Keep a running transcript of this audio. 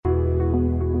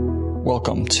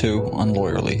Welcome to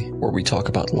UNLAWYERLY, where we talk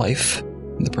about life,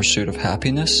 the pursuit of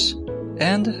happiness,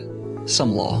 and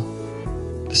some law.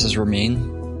 This is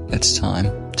Ramin. It's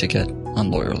time to get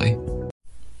unlawyerly.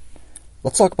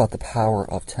 Let's talk about the power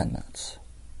of 10 minutes.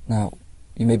 Now,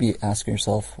 you may be asking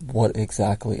yourself, what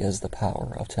exactly is the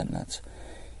power of 10 minutes?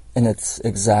 And it's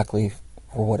exactly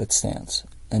for what it stands.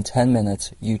 In 10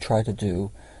 minutes, you try to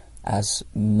do as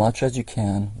much as you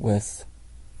can with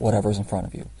whatever's in front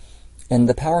of you. And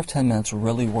the power of 10 minutes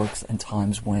really works in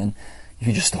times when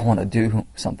you just don't want to do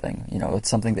something. You know, it's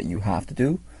something that you have to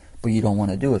do, but you don't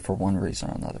want to do it for one reason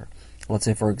or another. Let's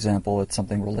say, for example, it's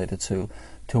something related to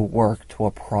work, to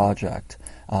a project,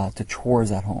 to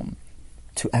chores at home,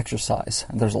 to exercise.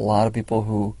 And there's a lot of people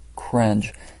who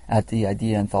cringe at the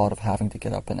idea and thought of having to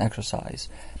get up and exercise.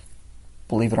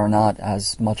 Believe it or not,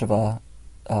 as much of a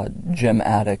gym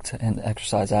addict and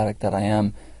exercise addict that I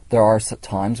am, there are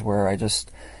times where I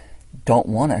just don't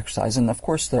want to exercise. And of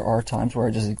course, there are times where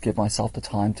I just give myself the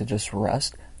time to just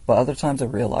rest. But other times I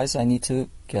realize I need to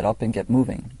get up and get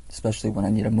moving, especially when I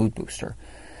need a mood booster.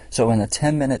 So in a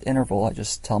 10-minute interval, I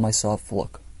just tell myself,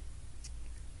 look,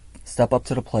 step up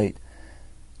to the plate,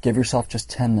 give yourself just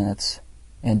 10 minutes,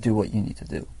 and do what you need to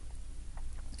do.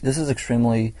 This is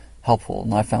extremely helpful,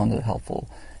 and I found it helpful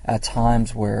at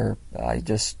times where I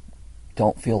just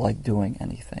don't feel like doing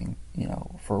anything. You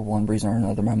know, for one reason or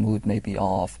another, my mood may be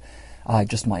off. I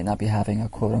just might not be having a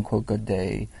quote-unquote good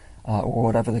day, or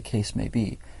whatever the case may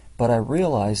be. But I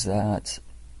realize that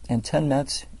in 10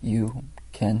 minutes, you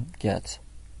can get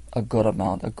a good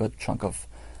amount, a good chunk of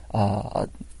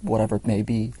whatever it may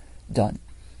be done.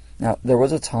 Now, there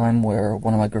was a time where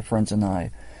one of my good friends and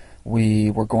I,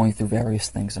 we were going through various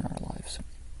things in our lives.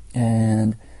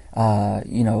 And,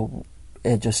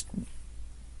 it just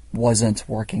wasn't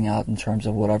working out in terms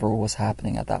of whatever was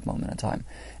happening at that moment in time.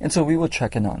 And so we would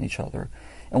check in on each other.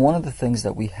 And one of the things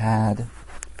that we had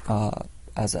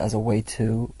as a way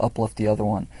to uplift the other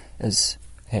one is,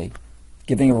 hey,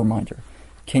 giving a reminder.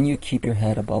 Can you keep your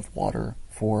head above water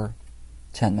for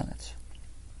 10 minutes?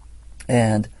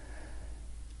 And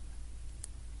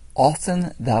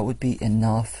often that would be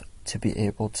enough to be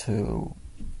able to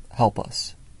help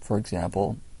us. For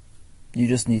example, you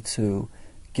just need to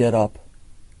get up,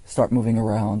 start moving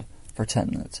around for 10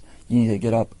 minutes. You need to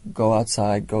get up, go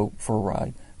outside, go for a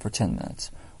ride for 10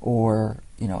 minutes. Or,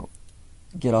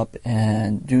 get up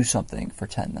and do something for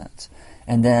 10 minutes.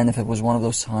 And then if it was one of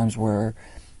those times where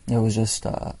it was just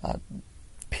a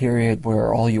period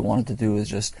where all you wanted to do is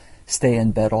just stay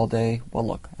in bed all day, well,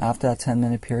 look, after that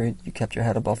 10-minute period, you kept your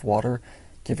head above water,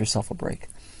 give yourself a break.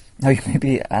 Now, you may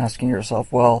be asking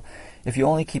yourself, well, if you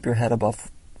only keep your head above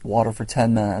water for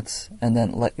 10 minutes and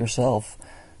then let yourself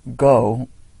go,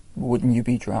 wouldn't you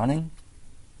be drowning?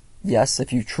 Yes,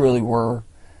 if you truly were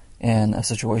in a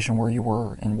situation where you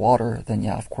were in water, then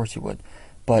yeah, of course you would.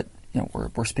 But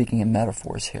we're speaking in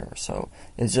metaphors here, so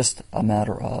it's just a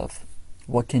matter of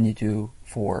what can you do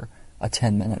for a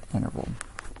 10-minute interval.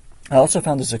 I also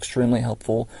found this extremely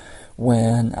helpful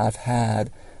when I've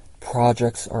had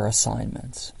projects or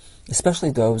assignments, especially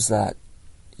those that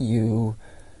you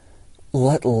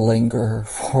let linger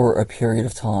for a period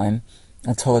of time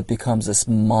until it becomes this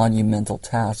monumental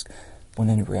task, when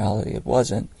in reality it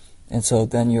wasn't. And so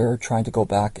then you're trying to go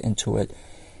back into it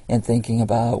and thinking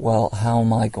about, well, how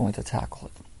am I going to tackle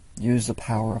it? Use the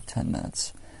power of 10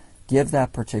 minutes. Give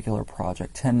that particular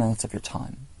project 10 minutes of your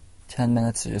time. 10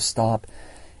 minutes to just stop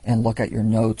and look at your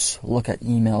notes, look at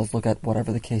emails, look at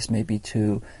whatever the case may be,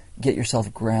 to get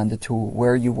yourself grounded to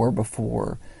where you were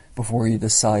before you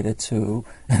decided to,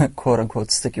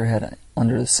 quote-unquote, stick your head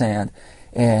under the sand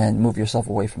and move yourself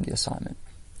away from the assignment.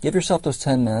 Give yourself those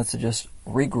 10 minutes to just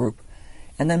regroup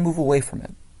and then move away from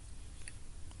it.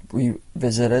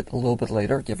 Revisit it a little bit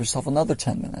later, give yourself another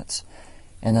 10 minutes.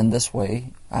 And then this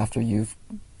way, after you've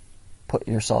put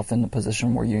yourself in the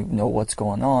position where you know what's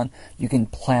going on, you can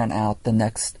plan out the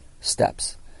next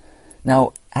steps.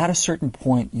 Now, at a certain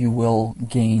point, you will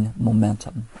gain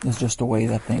momentum. It's just the way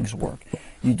that things work.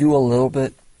 You do a little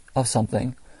bit of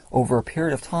something, over a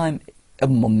period of time, a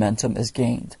momentum is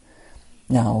gained.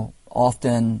 Now,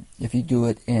 often, if you do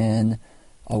it in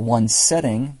one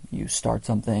setting, you start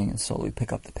something and slowly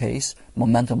pick up the pace,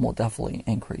 momentum will definitely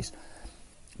increase.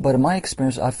 But in my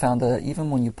experience, I've found that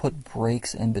even when you put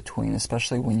breaks in between,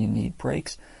 especially when you need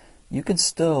breaks, you can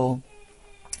still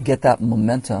get that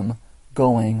momentum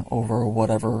going over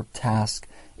whatever task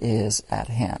is at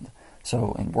hand.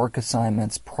 So in work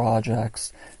assignments,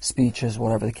 projects, speeches,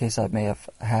 whatever the case I may have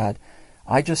had,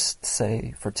 I just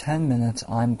say for 10 minutes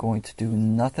I'm going to do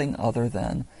nothing other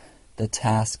than the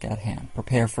task at hand.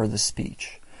 Prepare for the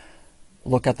speech.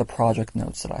 look at the project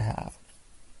notes that I have,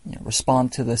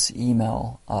 respond to this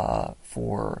email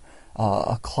for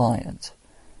a client.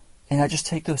 And I just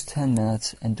take those 10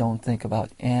 minutes and don't think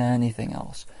about anything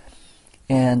else.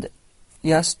 And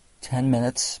yes, 10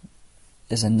 minutes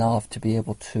is enough to be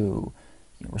able to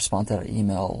respond to that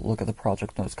email, look at the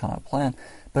project notes, kind of plan,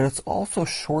 but it's also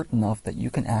short enough that you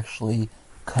can actually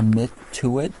commit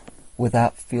to it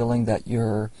without feeling that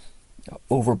you're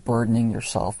overburdening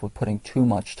yourself with putting too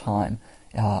much time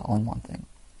on one thing.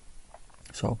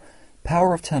 So,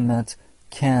 power of 10 minutes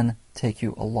can take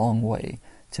you a long way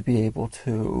to be able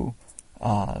to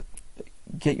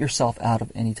get yourself out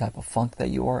of any type of funk that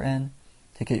you are in,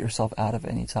 to get yourself out of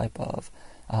any type of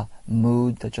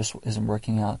mood that just isn't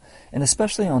working out. And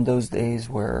especially on those days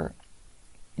where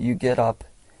you get up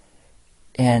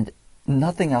and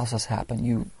nothing else has happened.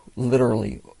 You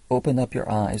literally opened up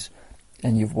your eyes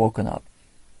and you've woken up,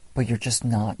 but you're just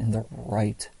not in the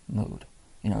right mood.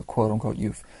 Quote unquote,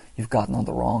 you've gotten on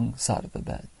the wrong side of the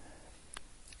bed.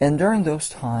 And during those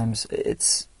times,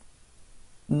 it's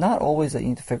not always that you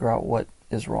need to figure out what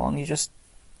is wrong. You just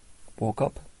woke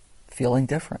up feeling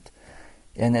different.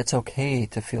 And it's okay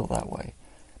to feel that way.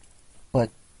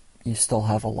 But you still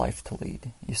have a life to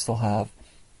lead. You still have,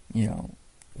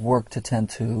 work to tend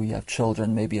to. You have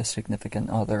children, maybe a significant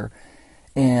other.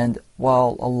 And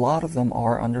while a lot of them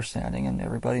are understanding, and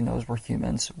everybody knows we're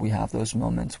humans, we have those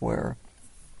moments where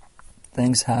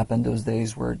things happen, those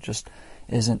days where it just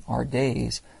isn't our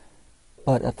days.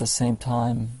 But at the same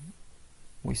time,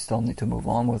 we still need to move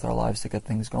on with our lives to get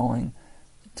things going.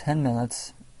 10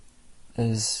 minutes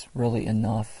is really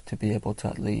enough to be able to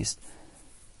at least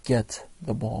get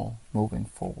the ball moving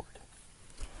forward.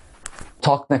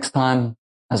 Talk next time.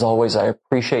 As always, I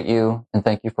appreciate you and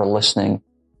thank you for listening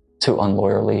to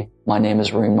Unlawyerly. My name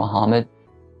is Ramin Muhammad.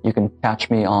 You can catch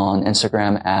me on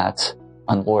Instagram at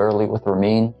Unlawyerly with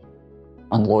Ramin,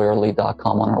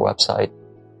 unlawyerly.com on our website.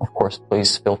 Of course,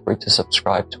 please feel free to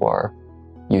subscribe to our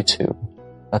YouTube.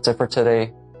 That's it for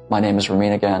today. My name is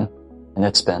Ramin again, and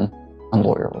it's been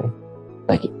Unlawyerly.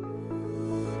 Thank you.